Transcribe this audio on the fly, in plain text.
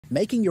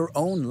Making your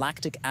own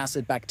lactic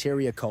acid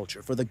bacteria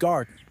culture for the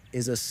garden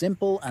is a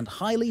simple and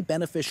highly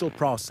beneficial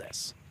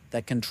process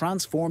that can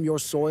transform your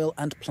soil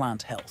and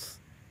plant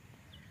health.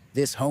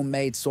 This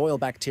homemade soil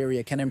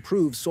bacteria can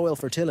improve soil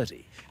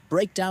fertility,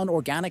 break down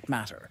organic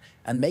matter,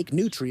 and make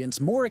nutrients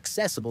more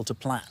accessible to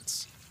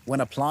plants. When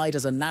applied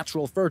as a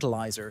natural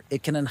fertilizer,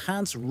 it can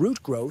enhance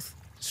root growth,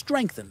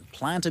 strengthen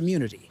plant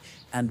immunity,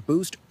 and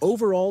boost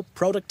overall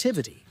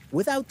productivity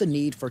without the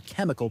need for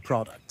chemical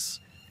products.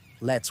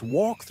 Let's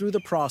walk through the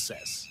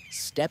process,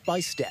 step by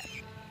step.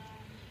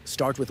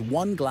 Start with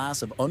 1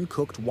 glass of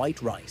uncooked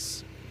white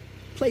rice.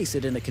 Place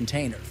it in a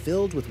container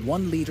filled with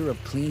 1 liter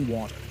of clean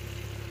water.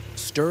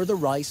 Stir the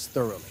rice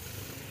thoroughly.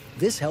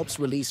 This helps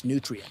release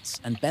nutrients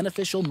and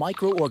beneficial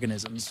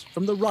microorganisms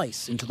from the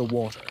rice into the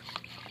water.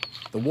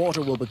 The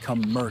water will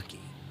become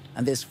murky,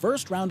 and this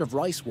first round of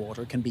rice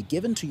water can be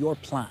given to your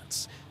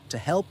plants to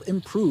help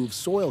improve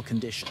soil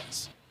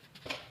conditions.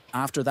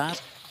 After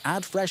that,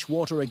 add fresh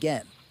water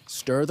again,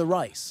 stir the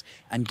rice,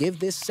 and give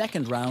this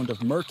second round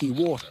of murky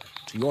water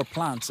to your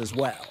plants as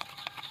well.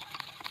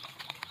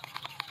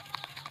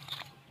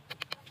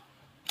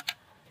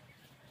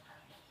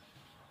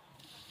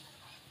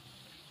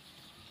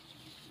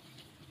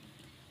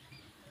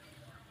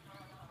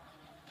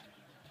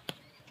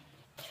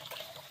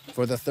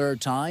 For the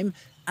third time,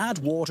 add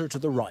water to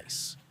the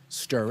rice,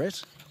 stir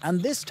it,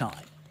 and this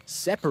time,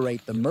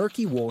 separate the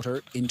murky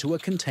water into a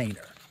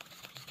container.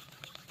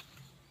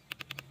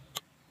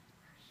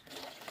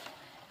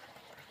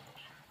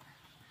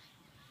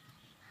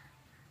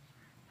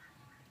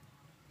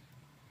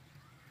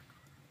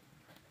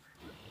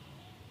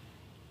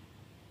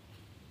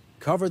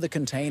 Cover the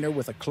container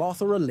with a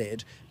cloth or a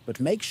lid, but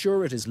make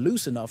sure it is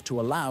loose enough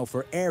to allow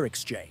for air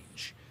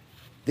exchange.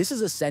 This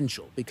is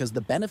essential because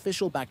the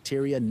beneficial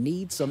bacteria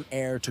need some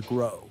air to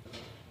grow.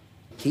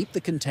 Keep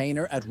the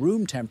container at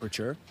room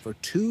temperature for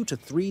 2 to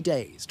 3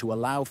 days to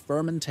allow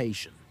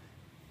fermentation.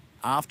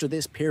 After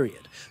this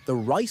period, the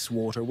rice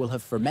water will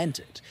have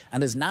fermented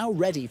and is now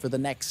ready for the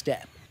next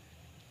step.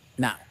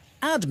 Now,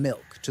 add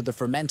milk to the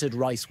fermented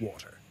rice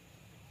water.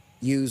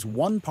 Use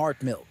 1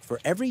 part milk for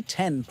every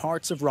 10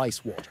 parts of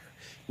rice water,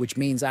 which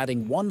means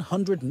adding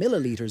 100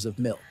 milliliters of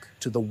milk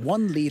to the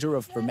 1 liter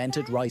of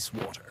fermented rice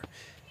water.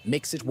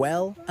 Mix it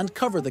well and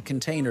cover the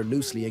container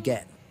loosely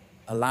again,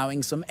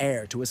 allowing some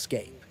air to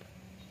escape.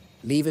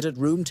 Leave it at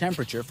room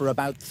temperature for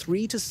about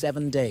 3 to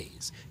 7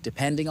 days,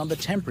 depending on the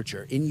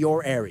temperature in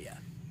your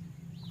area.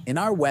 In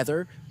our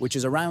weather, which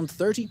is around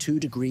 32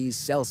 degrees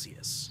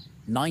Celsius,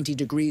 90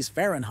 degrees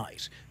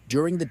Fahrenheit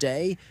during the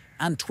day,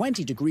 and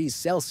 20 degrees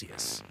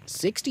Celsius,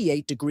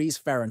 68 degrees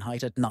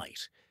Fahrenheit at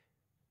night,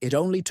 it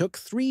only took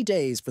 3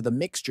 days for the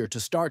mixture to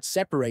start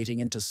separating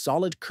into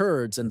solid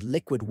curds and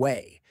liquid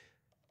whey.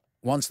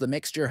 Once the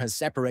mixture has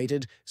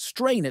separated,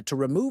 strain it to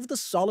remove the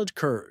solid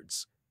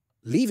curds,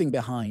 leaving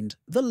behind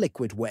the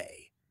liquid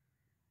whey.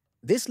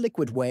 This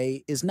liquid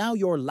whey is now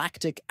your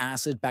lactic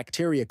acid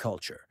bacteria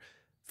culture,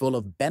 full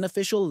of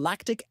beneficial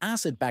lactic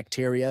acid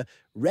bacteria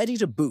ready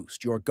to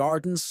boost your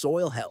garden's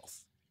soil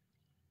health.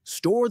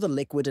 Store the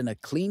liquid in a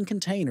clean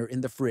container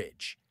in the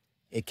fridge.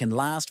 It can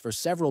last for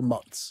several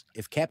months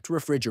if kept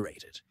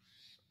refrigerated.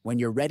 When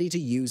you're ready to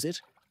use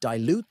it,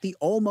 dilute the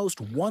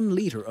almost 1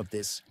 liter of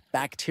this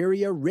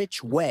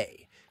bacteria-rich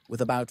whey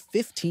with about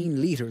 15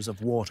 liters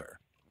of water.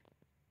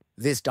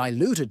 This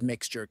diluted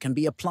mixture can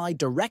be applied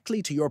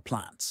directly to your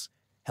plants,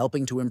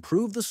 helping to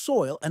improve the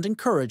soil and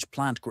encourage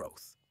plant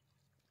growth.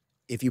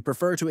 If you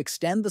prefer to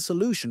extend the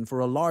solution for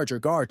a larger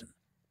garden,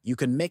 you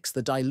can mix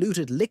the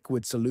diluted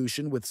liquid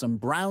solution with some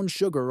brown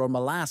sugar or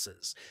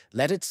molasses,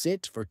 let it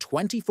sit for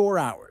 24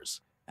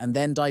 hours, and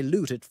then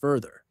dilute it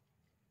further.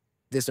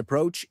 This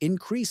approach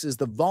increases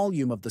the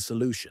volume of the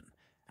solution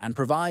and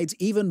provides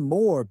even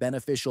more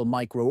beneficial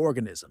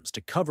microorganisms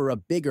to cover a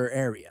bigger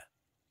area.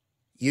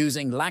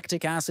 Using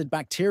lactic acid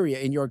bacteria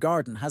in your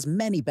garden has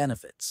many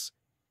benefits.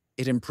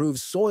 It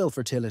improves soil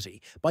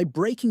fertility by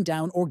breaking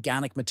down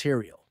organic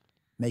material,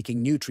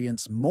 making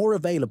nutrients more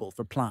available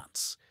for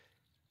plants.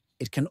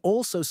 It can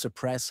also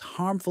suppress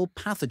harmful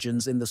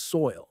pathogens in the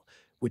soil,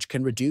 which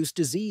can reduce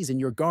disease in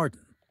your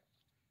garden.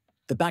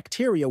 The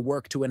bacteria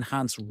work to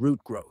enhance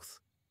root growth,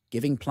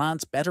 giving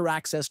plants better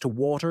access to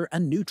water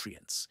and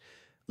nutrients,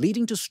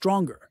 leading to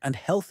stronger and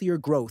healthier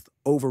growth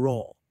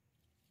overall.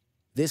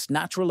 This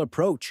natural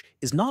approach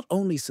is not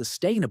only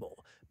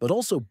sustainable, but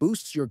also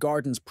boosts your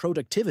garden's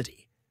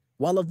productivity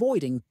while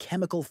avoiding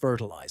chemical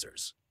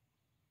fertilizers.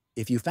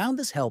 If you found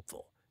this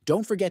helpful,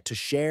 don't forget to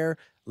share,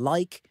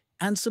 like,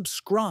 and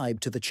subscribe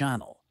to the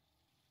channel.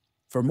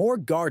 For more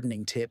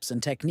gardening tips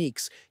and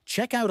techniques,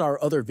 check out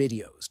our other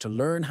videos to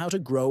learn how to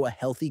grow a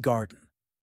healthy garden.